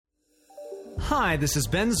Hi, this is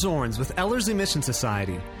Ben Zorns with Ellerslie Mission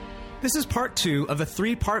Society. This is part 2 of a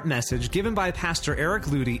 3-part message given by Pastor Eric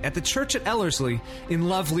Ludy at the church at Ellerslie in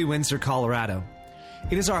lovely Windsor, Colorado.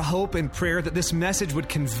 It is our hope and prayer that this message would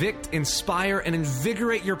convict, inspire, and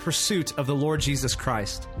invigorate your pursuit of the Lord Jesus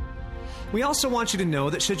Christ. We also want you to know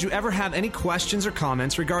that should you ever have any questions or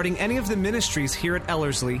comments regarding any of the ministries here at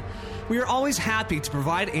Ellerslie, we are always happy to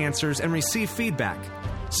provide answers and receive feedback.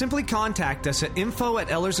 Simply contact us at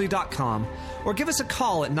info@ellerslie.com or give us a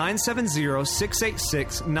call at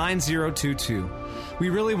 970-686-9022. We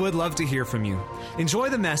really would love to hear from you. Enjoy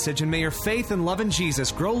the message, and may your faith and love in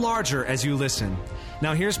Jesus grow larger as you listen.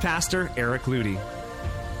 Now here's Pastor Eric Ludy.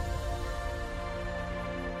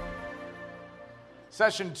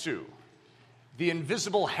 Session 2, The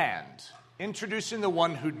Invisible Hand, Introducing the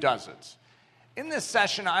One Who Does It. In this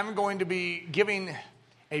session, I'm going to be giving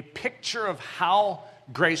a picture of how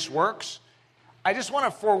grace works. I just want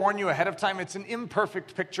to forewarn you ahead of time, it's an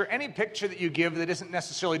imperfect picture. Any picture that you give that isn't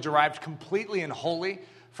necessarily derived completely and wholly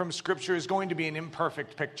from Scripture is going to be an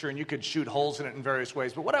imperfect picture, and you could shoot holes in it in various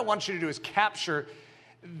ways. But what I want you to do is capture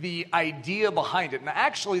the idea behind it. And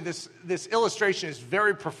actually, this illustration is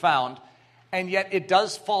very profound, and yet it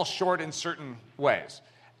does fall short in certain ways.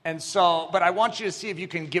 And so, but I want you to see if you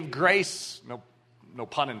can give grace, no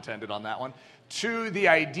pun intended on that one, to the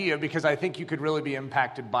idea, because I think you could really be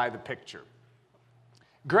impacted by the picture.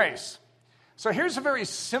 Grace. So here's a very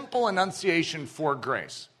simple enunciation for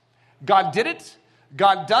grace. God did it,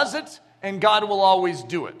 God does it, and God will always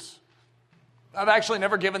do it. I've actually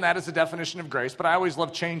never given that as a definition of grace, but I always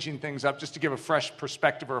love changing things up just to give a fresh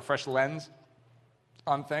perspective or a fresh lens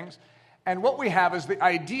on things. And what we have is the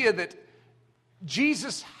idea that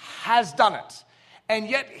Jesus has done it, and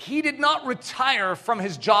yet he did not retire from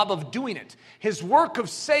his job of doing it. His work of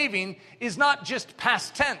saving is not just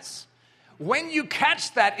past tense. When you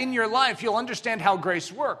catch that in your life, you'll understand how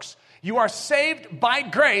grace works. You are saved by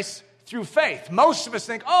grace through faith. Most of us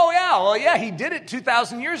think, he did it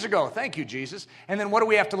 2,000 years ago. Thank you, Jesus. And then what do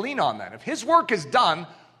we have to lean on then? If his work is done,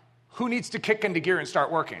 who needs to kick into gear and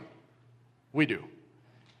start working? We do.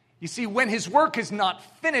 You see, when his work is not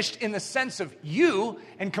finished in the sense of you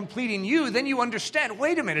and completing you, then you understand,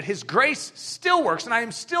 wait a minute, his grace still works, and I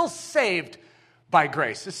am still saved by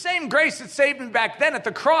grace. The same grace that saved me back then at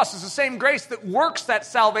the cross is the same grace that works that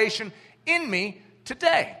salvation in me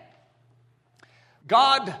today.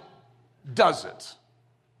 God does it.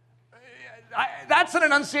 That's an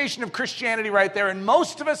enunciation of Christianity right there, and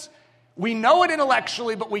most of us, we know it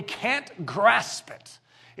intellectually, but we can't grasp it.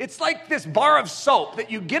 It's like this bar of soap that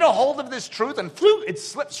you get a hold of this truth and it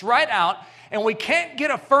slips right out, and we can't get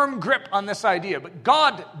a firm grip on this idea. But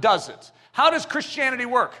God does it. How does Christianity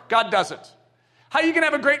work? God does it. How are you going to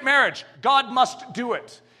have a great marriage? God must do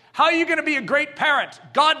it. How are you going to be a great parent?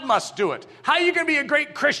 God must do it. How are you going to be a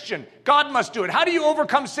great Christian? God must do it. How do you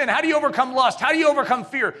overcome sin? How do you overcome lust? How do you overcome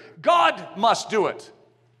fear? God must do it.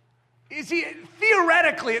 You see,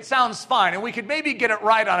 theoretically it sounds fine, and we could maybe get it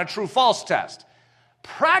right on a true-false test.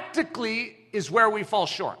 Practically is where we fall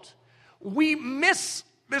short.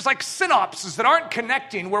 There's like synapses that aren't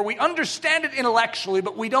connecting, where we understand it intellectually,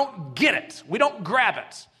 but we don't get it. We don't grab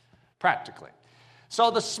it practically. So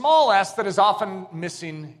the small s that is often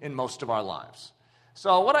missing in most of our lives.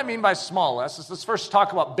 So what I mean by small s is, let's first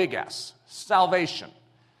talk about big S, salvation.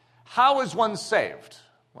 How is one saved?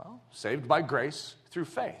 Well, saved by grace through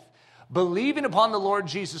faith. Believing upon the Lord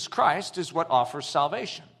Jesus Christ is what offers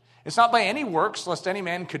salvation. It's not by any works, lest any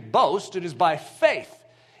man could boast. It is by faith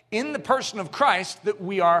in the person of Christ that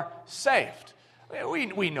we are saved.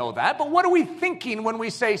 We know that, but what are we thinking when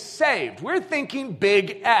we say saved? We're thinking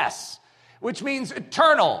big S, which means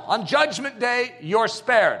eternal. On Judgment Day, you're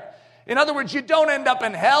spared. In other words, you don't end up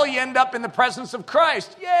in hell, you end up in the presence of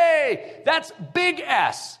Christ. Yay! That's big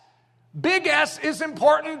S. Big S is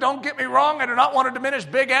important, don't get me wrong. I do not want to diminish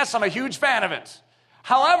big S. I'm a huge fan of it.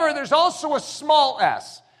 However, there's also a small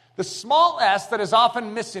s. The small s that is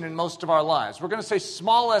often missing in most of our lives. We're going to say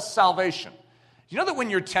small s salvation. You know that when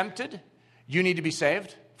you're tempted, you need to be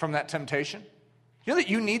saved from that temptation? You know that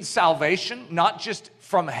you need salvation, not just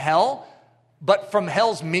from hell, but from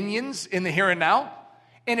hell's minions in the here and now?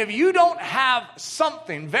 And if you don't have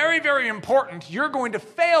something very, very important, you're going to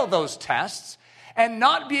fail those tests and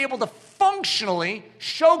not be able to functionally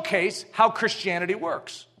showcase how Christianity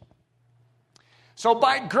works. So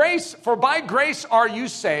by grace are you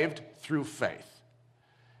saved through faith.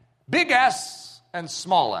 Big S and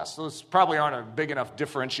small s. Those probably aren't a big enough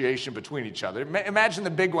differentiation between each other. Imagine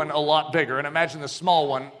the big one a lot bigger, and imagine the small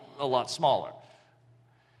one a lot smaller.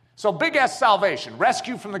 So big S, salvation,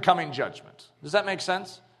 rescue from the coming judgment. Does that make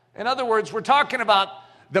sense? In other words, we're talking about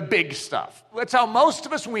the big stuff. That's how most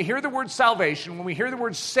of us, when we hear the word salvation, when we hear the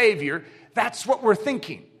word Savior, that's what we're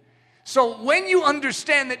thinking. So when you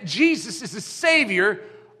understand that Jesus is a Savior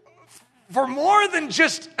for more than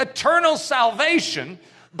just eternal salvation,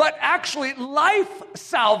 but actually life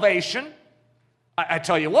salvation, I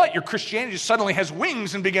tell you what, your Christianity suddenly has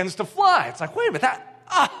wings and begins to fly. It's like, wait a minute,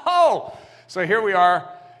 So here we are.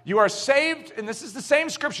 You are saved, and this is the same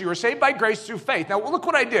scripture. You are saved by grace through faith. Now, look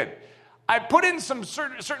what I did. I put in some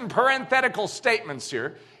certain parenthetical statements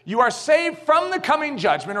here. You are saved from the coming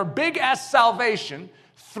judgment, or big S salvation,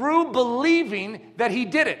 through believing that he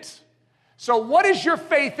did it. So what is your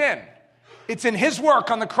faith in? It's in his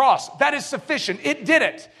work on the cross. That is sufficient. It did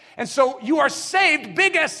it. And so you are saved,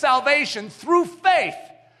 big S salvation, through faith,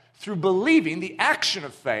 through believing, the action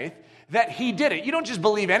of faith, that he did it. You don't just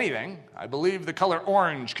believe anything. I believe the color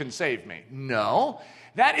orange can save me. No,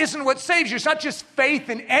 that isn't what saves you. It's not just faith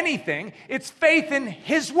in anything. It's faith in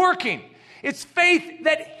his working. It's faith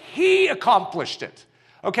that he accomplished it.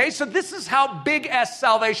 Okay, so this is how big S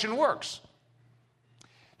salvation works.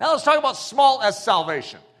 Now let's talk about small S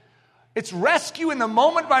salvation. It's rescue in the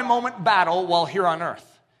moment-by-moment battle while here on earth.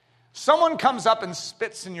 Someone comes up and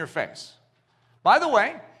spits in your face. By the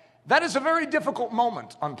way, that is a very difficult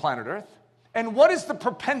moment on planet Earth. And what is the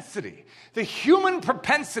propensity? The human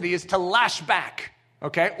propensity is to lash back,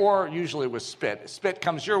 okay? Or usually with spit. Spit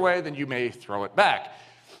comes your way, then you may throw it back.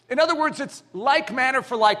 In other words, it's like manner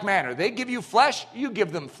for like manner. They give you flesh, you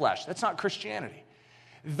give them flesh. That's not Christianity.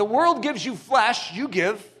 The world gives you flesh, you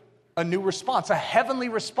give a new response, a heavenly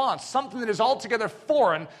response, something that is altogether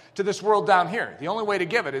foreign to this world down here. The only way to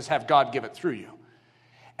give it is have God give it through you.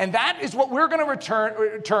 And that is what we're going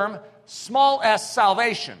to term small s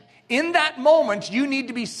salvation. In that moment, you need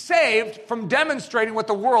to be saved from demonstrating what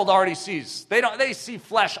the world already sees. They see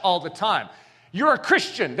flesh all the time. You're a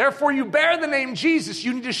Christian, therefore you bear the name Jesus.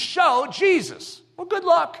 You need to show Jesus. Well, good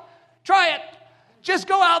luck. Try it. Just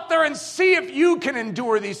go out there and see if you can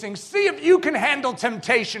endure these things. See if you can handle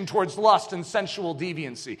temptation towards lust and sensual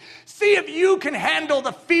deviancy. See if you can handle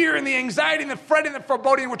the fear and the anxiety and the fretting and the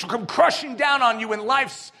foreboding which will come crushing down on you when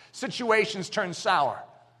life's situations turn sour.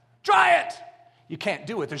 Try it. You can't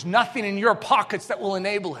do it. There's nothing in your pockets that will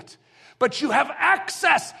enable it. But you have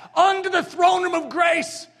access unto the throne room of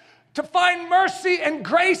grace to find mercy and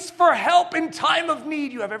grace for help in time of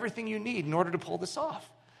need. You have everything you need in order to pull this off.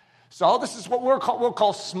 So this is what we'll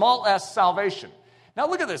call small s salvation. Now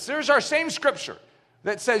look at this. There's our same scripture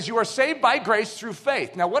that says you are saved by grace through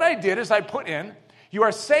faith. Now what I did is I put in, you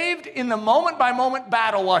are saved in the moment-by-moment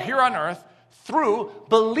battle while here on earth through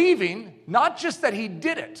believing not just that he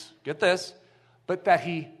did it, get this, but that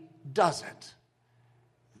he does it.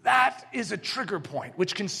 That is a trigger point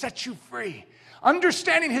which can set you free.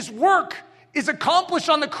 Understanding his work is accomplished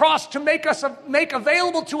on the cross to make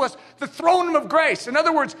available to us the throne room of grace. In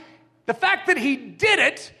other words, the fact that he did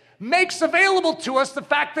it makes available to us the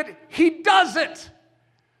fact that he does it.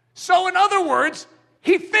 So in other words,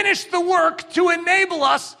 he finished the work to enable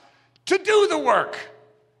us to do the work.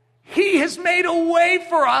 He has made a way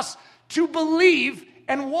for us to believe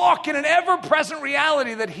and walk in an ever-present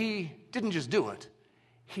reality that he didn't just do it,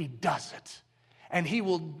 he does it. And he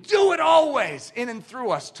will do it always in and through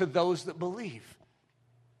us to those that believe.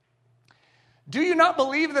 Do you not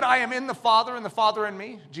believe that I am in the Father and the Father in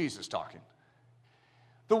me? Jesus talking.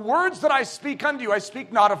 The words that I speak unto you, I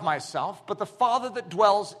speak not of myself, but the Father that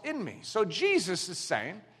dwells in me. So Jesus is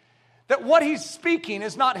saying that what he's speaking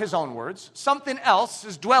is not his own words. Something else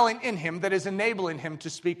is dwelling in him that is enabling him to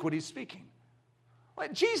speak what he's speaking. Well,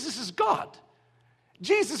 Jesus is God.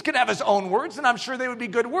 Jesus could have his own words, and I'm sure they would be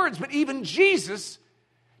good words, but even Jesus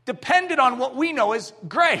depended on what we know as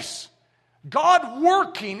grace. God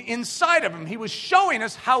working inside of him. He was showing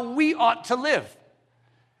us how we ought to live.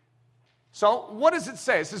 So what does it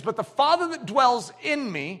say? It says, but the Father that dwells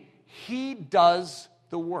in me, he does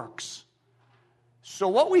the works. So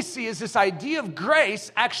what we see is this idea of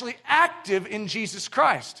grace actually active in Jesus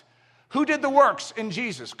Christ. Who did the works in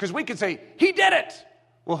Jesus? Because we could say, he did it.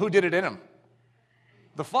 Well, who did it in him?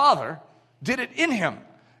 The Father did it in him.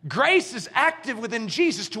 Grace is active within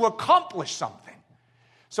Jesus to accomplish something.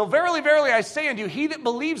 So verily, verily, I say unto you, he that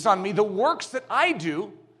believes on me, the works that I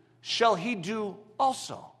do, shall he do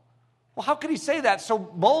also. Well, how could he say that so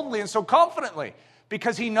boldly and so confidently?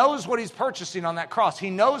 Because he knows what he's purchasing on that cross. He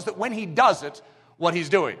knows that when he does it, what he's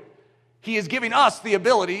doing. He is giving us the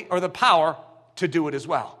ability or the power to do it as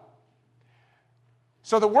well.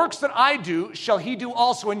 So the works that I do shall he do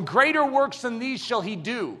also, and greater works than these shall he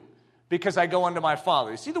do, because I go unto my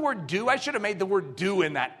Father. You see the word do? I should have made the word do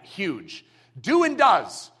in that huge. Do and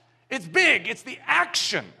does. It's big. It's the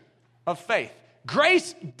action of faith.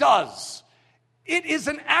 Grace does. It is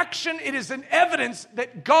an action, it is an evidence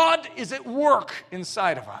that God is at work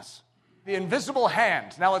inside of us. The invisible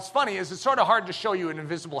hand. Now, what's funny is it's sort of hard to show you an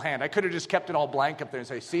invisible hand. I could have just kept it all blank up there and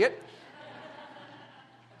say, see it?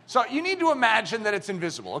 So you need to imagine that it's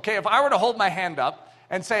invisible. Okay, if I were to hold my hand up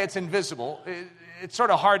and say it's invisible, it's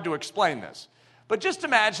sort of hard to explain this. But just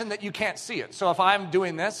imagine that you can't see it. So if I'm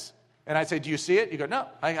doing this, and I say, do you see it? You go, no,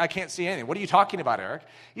 I can't see anything. What are you talking about, Eric?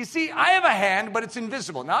 You see, I have a hand, but it's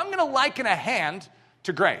invisible. Now, I'm going to liken a hand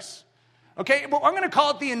to grace. Okay, well, I'm going to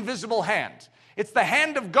call it the invisible hand. It's the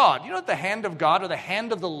hand of God. You know what the hand of God or the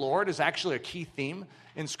hand of the Lord is actually a key theme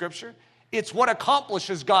in Scripture? It's what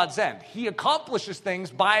accomplishes God's end. He accomplishes things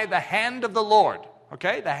by the hand of the Lord.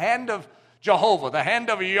 Okay, the hand of Jehovah, the hand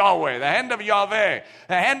of Yahweh, the hand of Yahweh,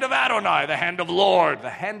 the hand of Adonai, the hand of Lord, the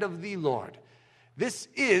hand of the Lord. This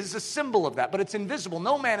is a symbol of that, but it's invisible.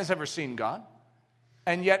 No man has ever seen God.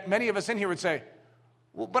 And yet many of us in here would say,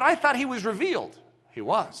 well, but I thought he was revealed. He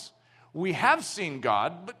was. We have seen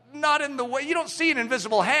God, but not in the way. You don't see an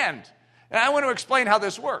invisible hand. And I want to explain how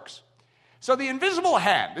this works. So the invisible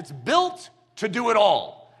hand, it's built to do it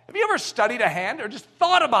all. Have you ever studied a hand or just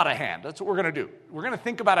thought about a hand? That's what we're going to do. We're going to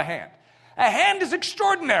think about a hand. A hand is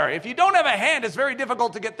extraordinary. If you don't have a hand, it's very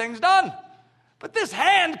difficult to get things done. But this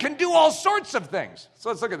hand can do all sorts of things. So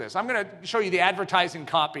let's look at this. I'm going to show you the advertising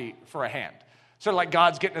copy for a hand. Sort of like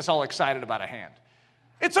God's getting us all excited about a hand.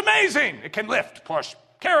 It's amazing. It can lift, push,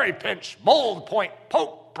 carry, pinch, mold, point,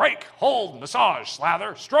 poke, break, hold, massage,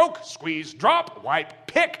 slather, stroke, squeeze, drop, wipe,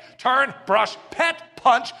 pick, turn, brush, pet,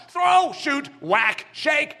 punch, throw, shoot, whack,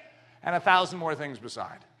 shake, and 1,000 more things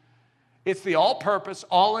beside. It's the all-purpose,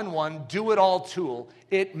 all-in-one, do-it-all tool.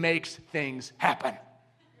 It makes things happen.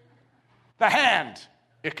 The hand,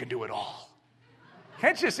 it can do it all.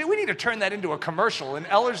 Can't you see? We need to turn that into a commercial, an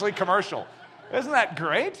Ellerslie commercial. Isn't that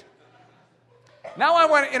great? Now I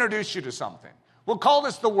want to introduce you to something. We'll call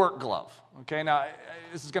this the work glove. Okay, now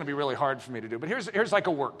this is going to be really hard for me to do, but here's like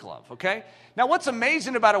a work glove, okay? Now what's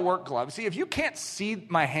amazing about a work glove, see, if you can't see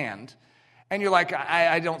my hand, and you're like,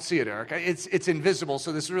 I don't see it, Eric. It's invisible,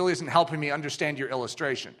 so this really isn't helping me understand your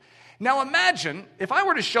illustration. Now imagine, if I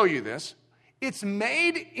were to show you this, it's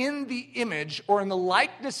made in the image or in the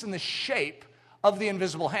likeness and the shape of the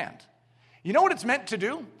invisible hand. You know what it's meant to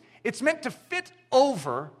do? It's meant to fit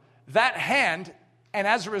over that hand and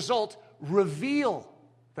as a result, reveal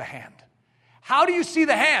the hand. How do you see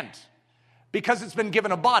the hand? Because it's been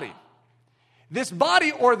given a body. This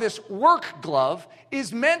body or this work glove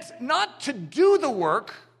is meant not to do the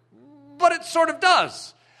work, but it sort of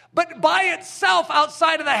does. But by itself,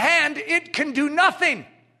 outside of the hand, it can do nothing.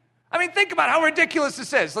 I mean, think about how ridiculous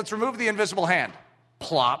this is. Let's remove the invisible hand.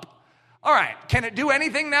 Plop. All right, can it do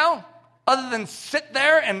anything now other than sit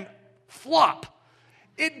there and flop?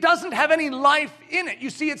 It doesn't have any life in it. You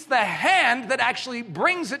see, it's the hand that actually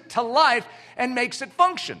brings it to life and makes it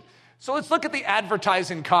function. So let's look at the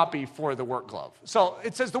advertising copy for the work glove. So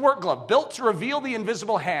it says the work glove, built to reveal the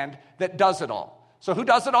invisible hand that does it all. So who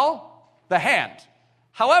does it all? The hand.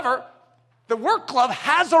 However, the work glove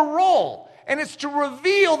has a role, and it's to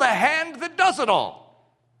reveal the hand that does it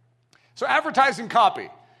all. So advertising copy.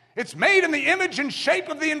 It's made in the image and shape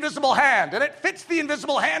of the invisible hand, and it fits the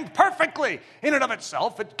invisible hand perfectly. In and of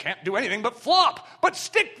itself, it can't do anything but flop. But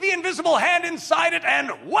stick the invisible hand inside it, and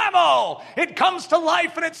whammo! It comes to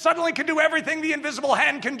life, and it suddenly can do everything the invisible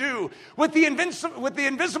hand can do. With the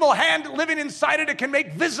invisible hand living inside it, it can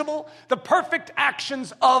make visible the perfect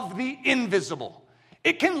actions of the invisible.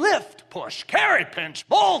 It can lift, push, carry, pinch,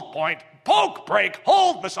 mold, point, poke, break,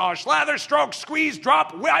 hold, massage, slather, stroke, squeeze,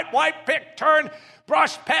 drop, wipe, pick, turn,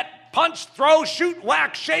 brush, pet, punch, throw, shoot,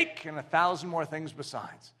 whack, shake, and 1,000 more things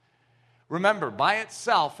besides. Remember, by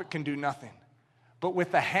itself, it can do nothing. But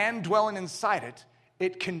with the hand dwelling inside it,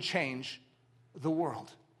 it can change the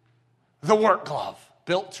world. The work glove,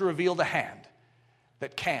 built to reveal the hand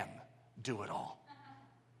that can do it all.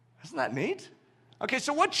 Isn't that neat? Okay,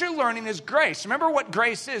 so what you're learning is grace. Remember what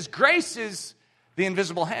grace is. Grace is the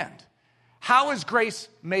invisible hand. How is grace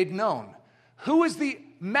made known? Who is the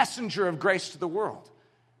messenger of grace to the world?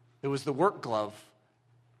 It was the work glove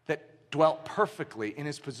that dwelt perfectly in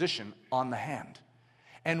his position on the hand.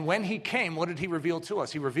 And when he came, what did he reveal to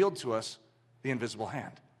us? He revealed to us the invisible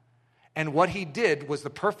hand. And what he did was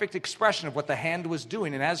the perfect expression of what the hand was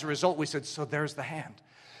doing. And as a result, we said, so there's the hand.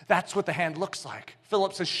 That's what the hand looks like.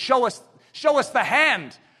 Philip says, show us the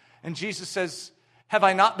hand. And Jesus says, have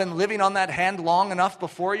I not been living on that hand long enough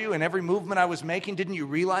before you? And every movement I was making, didn't you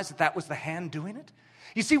realize that that was the hand doing it?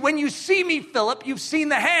 You see, when you see me, Philip, you've seen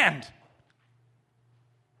the hand.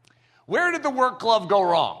 Where did the work glove go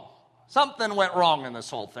wrong? Something went wrong in this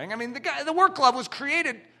whole thing. I mean, the work glove was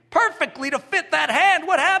created perfectly to fit that hand.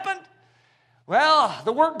 What happened? Well,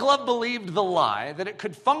 the work glove believed the lie that it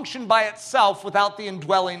could function by itself without the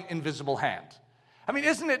indwelling invisible hand. I mean,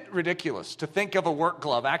 isn't it ridiculous to think of a work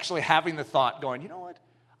glove actually having the thought going, you know what?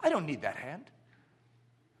 I don't need that hand.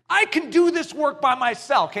 I can do this work by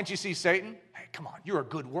myself. Can't you see Satan? Hey, come on, you're a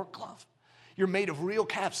good work glove. You're made of real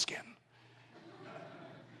calf skin.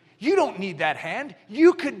 You don't need that hand.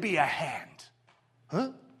 You could be a hand.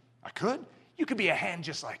 Huh? I could? You could be a hand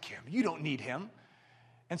just like him. You don't need him.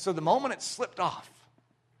 And so the moment it slipped off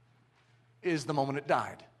is the moment it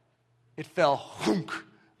died. It fell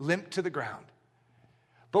limp to the ground.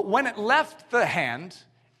 But when it left the hand,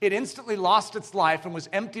 it instantly lost its life and was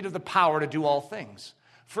emptied of the power to do all things.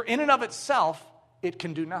 For in and of itself, it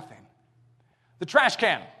can do nothing. The trash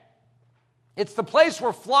can. It's the place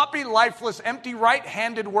where floppy, lifeless, empty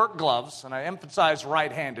right-handed work gloves, and I emphasize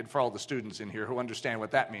right-handed for all the students in here who understand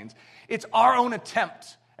what that means, it's our own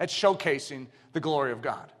attempt at showcasing the glory of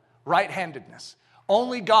God. Right-handedness.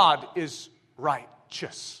 Only God is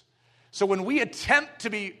righteous. So when we attempt to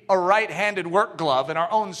be a right-handed work glove in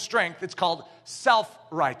our own strength, it's called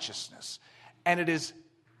self-righteousness. And it is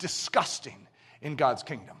disgusting in God's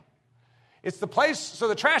kingdom. It's the place, so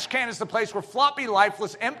the trash can is the place where floppy,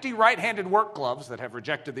 lifeless, empty right-handed work gloves that have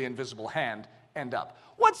rejected the invisible hand end up.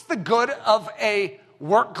 What's the good of a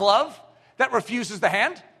work glove that refuses the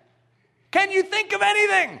hand? Can you think of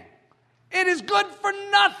anything? It is good for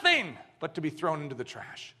nothing but to be thrown into the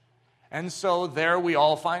trash. And so there we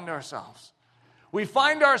all find ourselves. We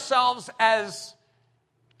find ourselves as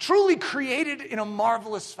truly created in a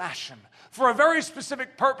marvelous fashion for a very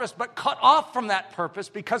specific purpose, but cut off from that purpose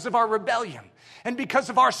because of our rebellion and because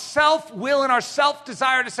of our self-will and our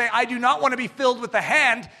self-desire to say, I do not want to be filled with the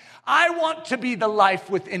hand. I want to be the life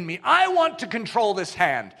within me. I want to control this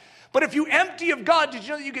hand. But if you empty of God, did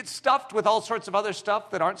you know that you get stuffed with all sorts of other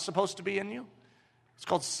stuff that aren't supposed to be in you? It's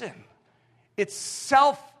called sin. It's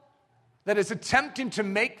self that is attempting to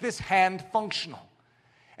make this hand functional.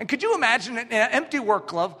 And could you imagine an empty work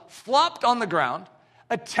glove flopped on the ground,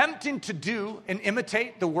 attempting to do and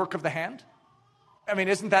imitate the work of the hand? I mean,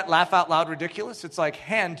 isn't that laugh out loud ridiculous? It's like,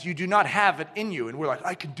 hand, you do not have it in you. And we're like,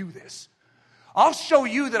 I can do this. I'll show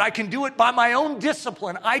you that I can do it by my own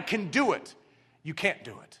discipline. I can do it. You can't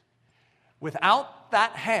do it. Without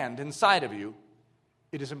that hand inside of you,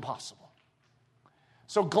 it is impossible.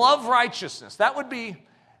 So glove righteousness, that would be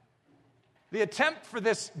the attempt for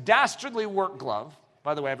this dastardly work glove.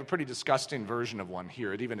 By the way, I have a pretty disgusting version of one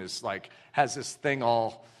here. It even is like, has this thing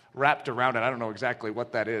all wrapped around it. I don't know exactly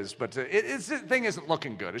what that is, but the thing isn't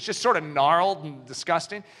looking good. It's just sort of gnarled and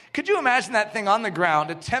disgusting. Could you imagine that thing on the ground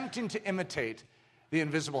attempting to imitate the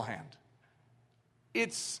invisible hand?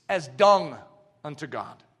 It's as dung unto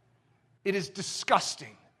God. It is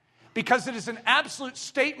disgusting because it is an absolute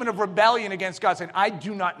statement of rebellion against God, saying, I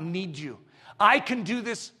do not need you. I can do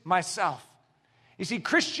this myself. You see,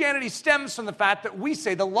 Christianity stems from the fact that we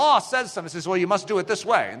say the law says something. It says, well, you must do it this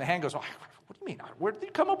way. And the hand goes, oh, what do you mean? Where did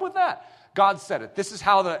you come up with that? God said it. This is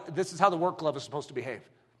how the work glove is supposed to behave.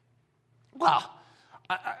 Well,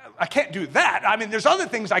 I can't do that. I mean, there's other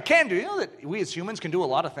things I can do. You know that we as humans can do a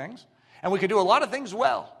lot of things, and we can do a lot of things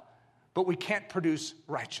well, but we can't produce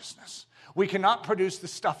righteousness. We cannot produce the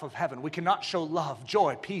stuff of heaven. We cannot show love,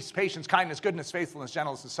 joy, peace, patience, kindness, goodness, faithfulness,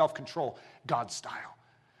 gentleness, and self-control, God's style.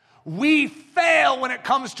 We fail when it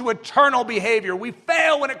comes to eternal behavior. We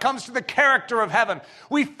fail when it comes to the character of heaven.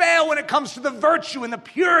 We fail when it comes to the virtue and the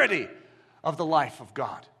purity of the life of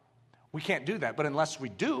God. We can't do that, but unless we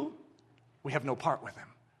do, we have no part with him.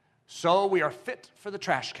 So we are fit for the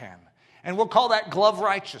trash can. And we'll call that glove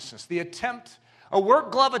righteousness, a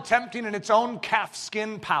work glove attempting in its own calf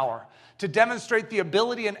skin power to demonstrate the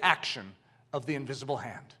ability and action of the invisible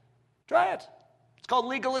hand. Try it. It's called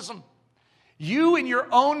legalism. You in your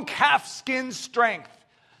own calf skin strength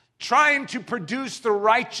trying to produce the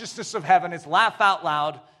righteousness of heaven is laugh out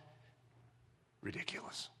loud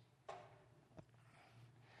ridiculous.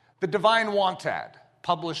 The Divine Want Ad,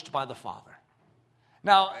 published by the Father.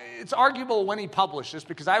 Now, it's arguable when he published this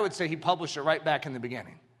because I would say he published it right back in the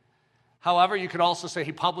beginning. However, you could also say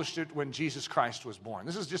he published it when Jesus Christ was born.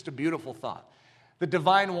 This is just a beautiful thought. The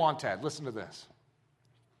Divine Want Ad. Listen to this.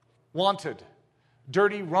 Wanted,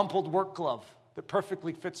 dirty, rumpled work glove that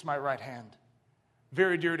perfectly fits my right hand.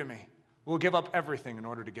 Very dear to me. Will give up everything in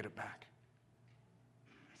order to get it back.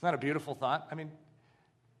 Isn't that a beautiful thought? I mean,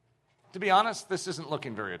 to be honest, this isn't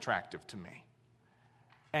looking very attractive to me.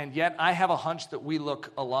 And yet, I have a hunch that we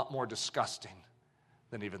look a lot more disgusting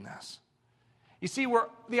than even this. You see, we're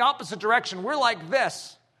the opposite direction. We're like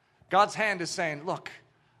this. God's hand is saying, look,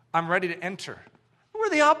 I'm ready to enter. We're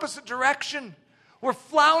the opposite direction. We're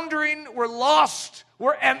floundering, we're lost,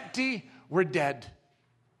 we're empty, we're dead.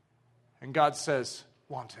 And God says,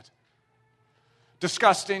 want it.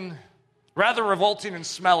 Disgusting, rather revolting and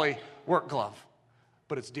smelly work glove,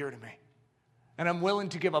 but it's dear to me. And I'm willing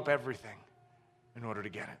to give up everything in order to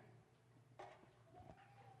get it.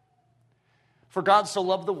 For God so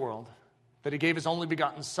loved the world that he gave his only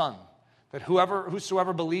begotten Son, that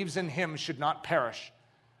whosoever believes in him should not perish,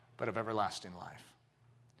 but have everlasting life.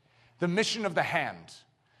 The mission of the hand,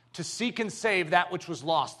 to seek and save that which was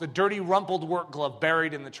lost, the dirty, rumpled work glove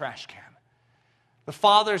buried in the trash can. The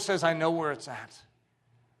Father says, I know where it's at,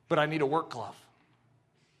 but I need a work glove.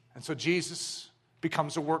 And so Jesus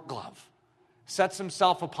becomes a work glove, sets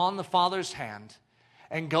himself upon the Father's hand,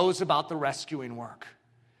 and goes about the rescuing work.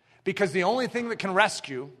 Because the only thing that can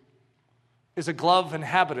rescue is a glove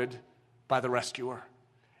inhabited by the rescuer.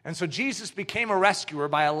 And so Jesus became a rescuer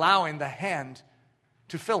by allowing the hand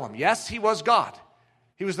to fill him. Yes, he was God.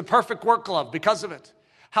 He was the perfect work glove because of it.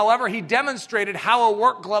 However, he demonstrated how a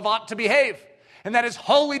work glove ought to behave, and that is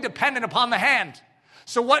wholly dependent upon the hand.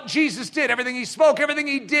 So what Jesus did, everything he spoke, everything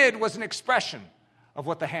he did was an expression of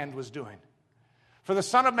what the hand was doing. For the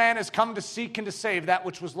Son of Man has come to seek and to save that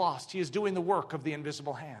which was lost. He is doing the work of the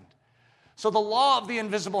invisible hand. So the law of the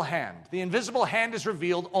invisible hand is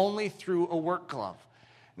revealed only through a work glove.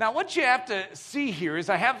 Now what you have to see here is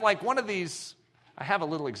I have like one of these, I have a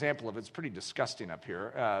little example of it. It's pretty disgusting up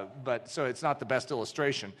here, but so it's not the best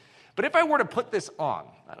illustration. But if I were to put this on,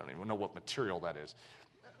 I don't even know what material that is.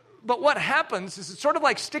 But what happens is it's sort of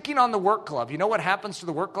like sticking on the work glove. You know what happens to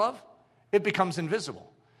the work glove? It becomes invisible.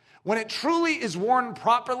 When it truly is worn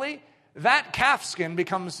properly, that calf skin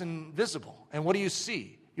becomes invisible. And what do you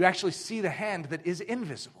see? You actually see the hand that is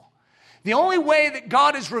invisible. The only way that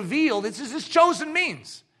God is revealed is his chosen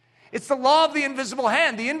means. It's the law of the invisible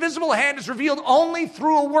hand. The invisible hand is revealed only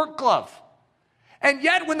through a work glove. And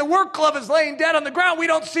yet when the work glove is laying dead on the ground, we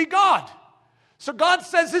don't see God. So God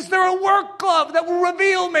says, is there a work glove that will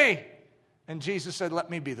reveal me? And Jesus said, let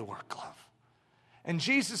me be the work glove. And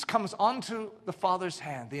Jesus comes onto the Father's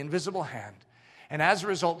hand, the invisible hand, and as a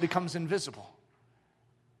result becomes invisible.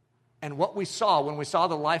 And what we saw when we saw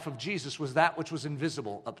the life of Jesus was that which was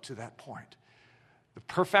invisible up to that point. The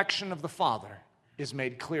perfection of the Father is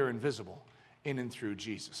made clear and visible in and through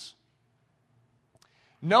Jesus.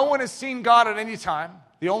 No one has seen God at any time.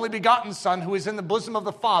 The only begotten Son, who is in the bosom of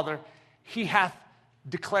the Father, he hath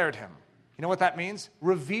declared him. You know what that means?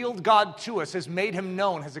 Revealed God to us, has made him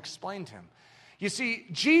known, has explained him. You see,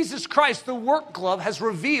 Jesus Christ, the work glove, has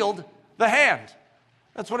revealed the hand.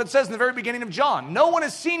 That's what it says in the very beginning of John. No one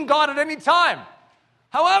has seen God at any time.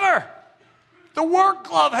 However, the work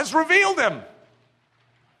glove has revealed him.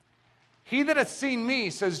 He that hath seen me,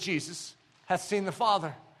 says Jesus, hath seen the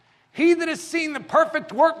Father. He that has seen the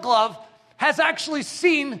perfect work glove has actually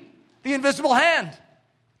seen the invisible hand.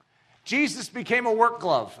 Jesus became a work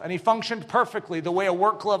glove, and he functioned perfectly the way a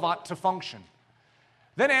work glove ought to function.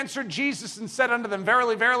 Then answered Jesus and said unto them,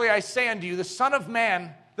 verily, verily, I say unto you, the Son of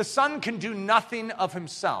Man, the Son can do nothing of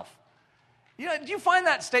himself. You know, do you find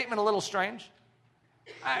that statement a little strange?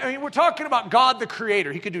 I mean, we're talking about God the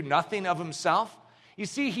Creator. He could do nothing of himself. You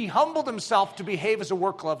see, he humbled himself to behave as a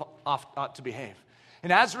work glove ought to behave.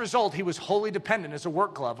 And as a result, he was wholly dependent as a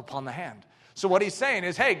work glove upon the hand. So what he's saying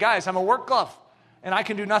is, hey, guys, I'm a work glove, and I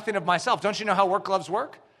can do nothing of myself. Don't you know how work gloves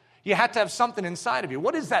work? You have to have something inside of you.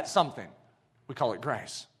 What is that something? We call it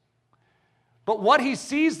grace. But what he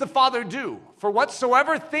sees the Father do, for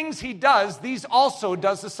whatsoever things he does, these also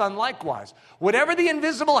does the Son likewise. Whatever the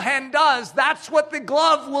invisible hand does, that's what the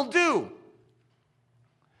glove will do.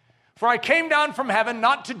 For I came down from heaven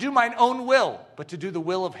not to do mine own will, but to do the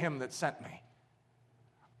will of him that sent me.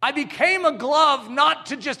 I became a glove not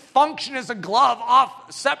to just function as a glove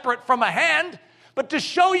off separate from a hand, but to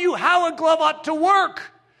show you how a glove ought to work.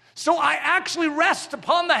 So I actually rest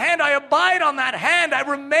upon the hand. I abide on that hand. I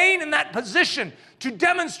remain in that position to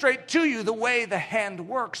demonstrate to you the way the hand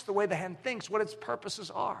works, the way the hand thinks, what its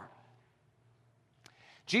purposes are.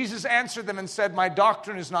 Jesus answered them and said, my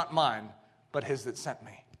doctrine is not mine, but his that sent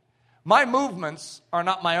me. My movements are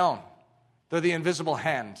not my own. They're the invisible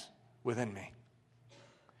hand within me.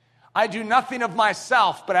 I do nothing of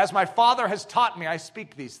myself, but as my Father has taught me, I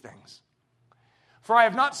speak these things. For I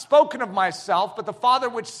have not spoken of myself, but the Father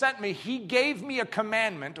which sent me, he gave me a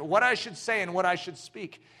commandment, what I should say and what I should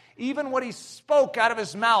speak. Even what he spoke out of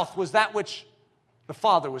his mouth was that which the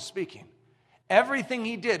Father was speaking. Everything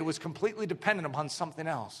he did was completely dependent upon something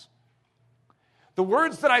else. The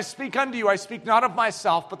words that I speak unto you, I speak not of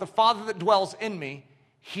myself, but the Father that dwells in me,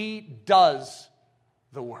 he does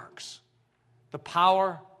the works. The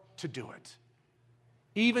power to do it.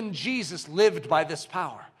 Even Jesus lived by this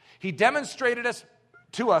power. He demonstrated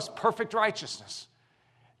to us perfect righteousness,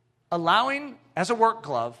 allowing, as a work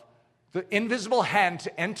glove, the invisible hand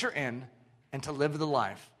to enter in and to live the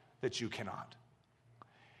life that you cannot.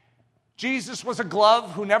 Jesus was a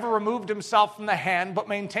glove who never removed himself from the hand, but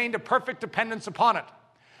maintained a perfect dependence upon it.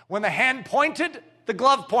 When the hand pointed, the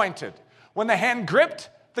glove pointed. When the hand gripped,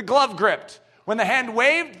 the glove gripped. When the hand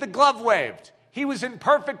waved, the glove waved. He was in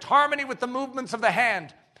perfect harmony with the movements of the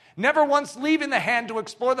hand, never once leaving the hand to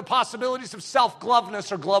explore the possibilities of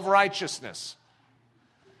self-gloveness or glove righteousness.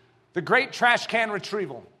 The great trash can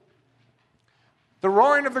retrieval. The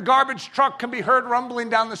roaring of the garbage truck can be heard rumbling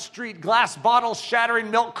down the street, glass bottles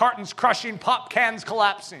shattering, milk cartons crushing, pop cans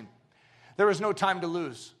collapsing. There is no time to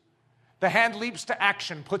lose. The hand leaps to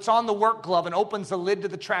action, puts on the work glove, and opens the lid to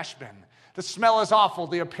the trash bin. The smell is awful,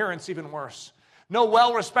 the appearance even worse. No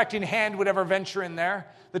well-respecting hand would ever venture in there.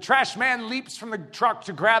 The trash man leaps from the truck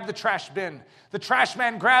to grab the trash bin. The trash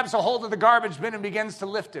man grabs a hold of the garbage bin and begins to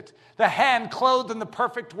lift it. The hand, clothed in the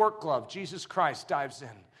perfect work glove, Jesus Christ, dives in.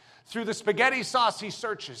 Through the spaghetti sauce, he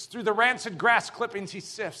searches. Through the rancid grass clippings, he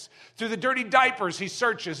sifts. Through the dirty diapers, he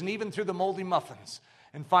searches, and even through the moldy muffins.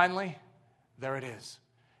 And finally, there it is.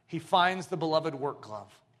 He finds the beloved work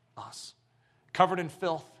glove, us. Covered in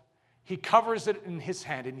filth, he covers it in his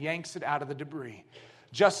hand and yanks it out of the debris,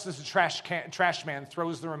 just as the trash man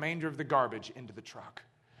throws the remainder of the garbage into the truck.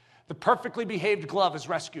 The perfectly behaved glove has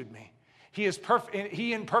rescued me.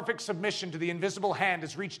 He in perfect submission to the invisible hand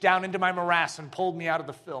has reached down into my morass and pulled me out of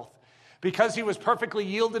the filth. Because he was perfectly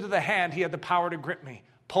yielded to the hand, he had the power to grip me,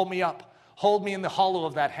 pull me up, hold me in the hollow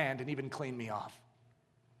of that hand, and even clean me off.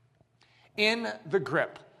 In the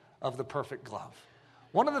grip of the perfect glove.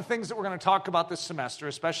 One of the things that we're going to talk about this semester,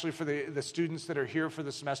 especially for the students that are here for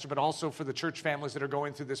the semester, but also for the church families that are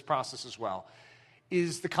going through this process as well,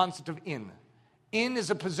 is the concept of in. In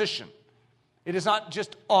is a position. It is not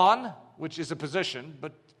just on, which is a position,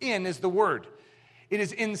 but in is the word. It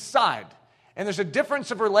is inside. And there's a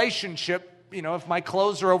difference of relationship, if my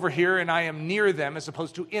clothes are over here and I am near them as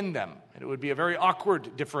opposed to in them. And it would be a very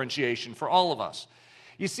awkward differentiation for all of us.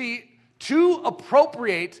 You see, to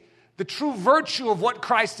appropriate the true virtue of what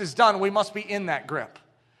Christ has done, we must be in that grip.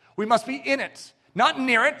 We must be in it, not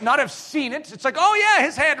near it, not have seen it. It's like, oh yeah,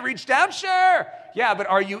 his hand reached out, sure. Yeah, but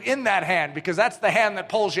are you in that hand? Because that's the hand that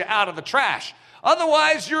pulls you out of the trash.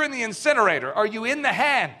 Otherwise, you're in the incinerator. Are you in the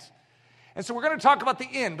hand? And so we're going to talk about the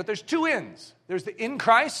in, but there's two ins. There's the in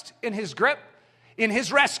Christ, in his grip, in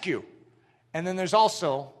his rescue. And then there's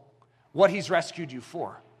also what he's rescued you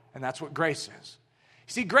for. And that's what grace is.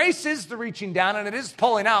 See, grace is the reaching down and it is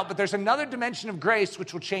pulling out, but there's another dimension of grace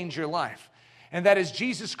which will change your life. And that is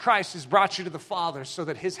Jesus Christ has brought you to the Father so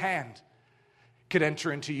that his hand could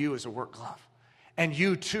enter into you as a work glove. And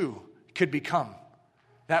you too could become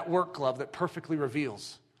that work glove that perfectly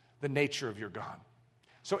reveals the nature of your God.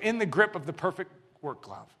 So in the grip of the perfect work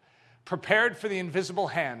glove, prepared for the invisible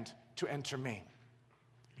hand to enter me.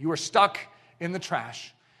 You are stuck in the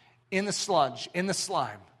trash, in the sludge, in the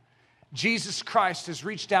slime. Jesus Christ has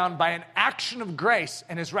reached down by an action of grace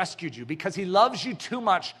and has rescued you because he loves you too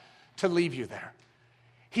much to leave you there.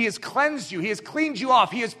 He has cleansed you. He has cleaned you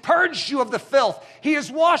off. He has purged you of the filth. He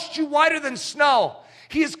has washed you whiter than snow.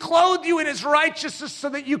 He has clothed you in his righteousness so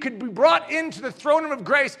that you could be brought into the throne room of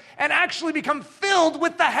grace and actually become filled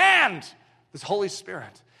with the hand, this Holy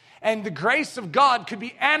Spirit. And the grace of God could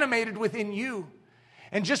be animated within you.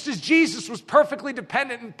 And just as Jesus was perfectly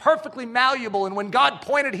dependent and perfectly malleable, and when God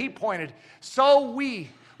pointed, he pointed, so we,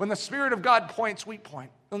 when the Spirit of God points, we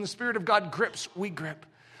point. When the Spirit of God grips, we grip.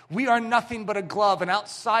 We are nothing but a glove, and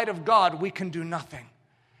outside of God, we can do nothing.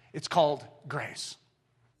 It's called grace.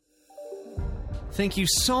 Thank you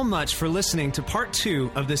so much for listening to part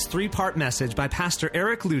 2 of this 3-part message by Pastor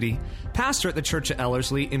Eric Ludy, pastor at the Church at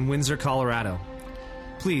Ellerslie in Windsor, Colorado.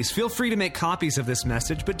 Please feel free to make copies of this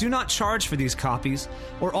message, but do not charge for these copies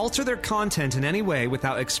or alter their content in any way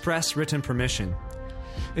without express written permission.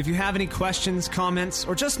 If you have any questions, comments,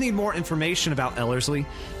 or just need more information about Ellerslie,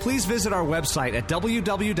 please visit our website at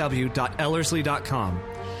www.ellerslie.com.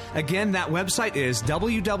 Again, that website is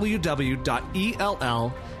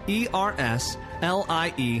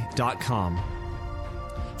www.ellerslie.com.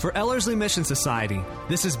 For Ellerslie Mission Society,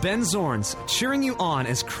 this is Ben Zorns cheering you on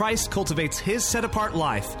as Christ cultivates his set-apart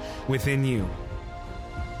life within you.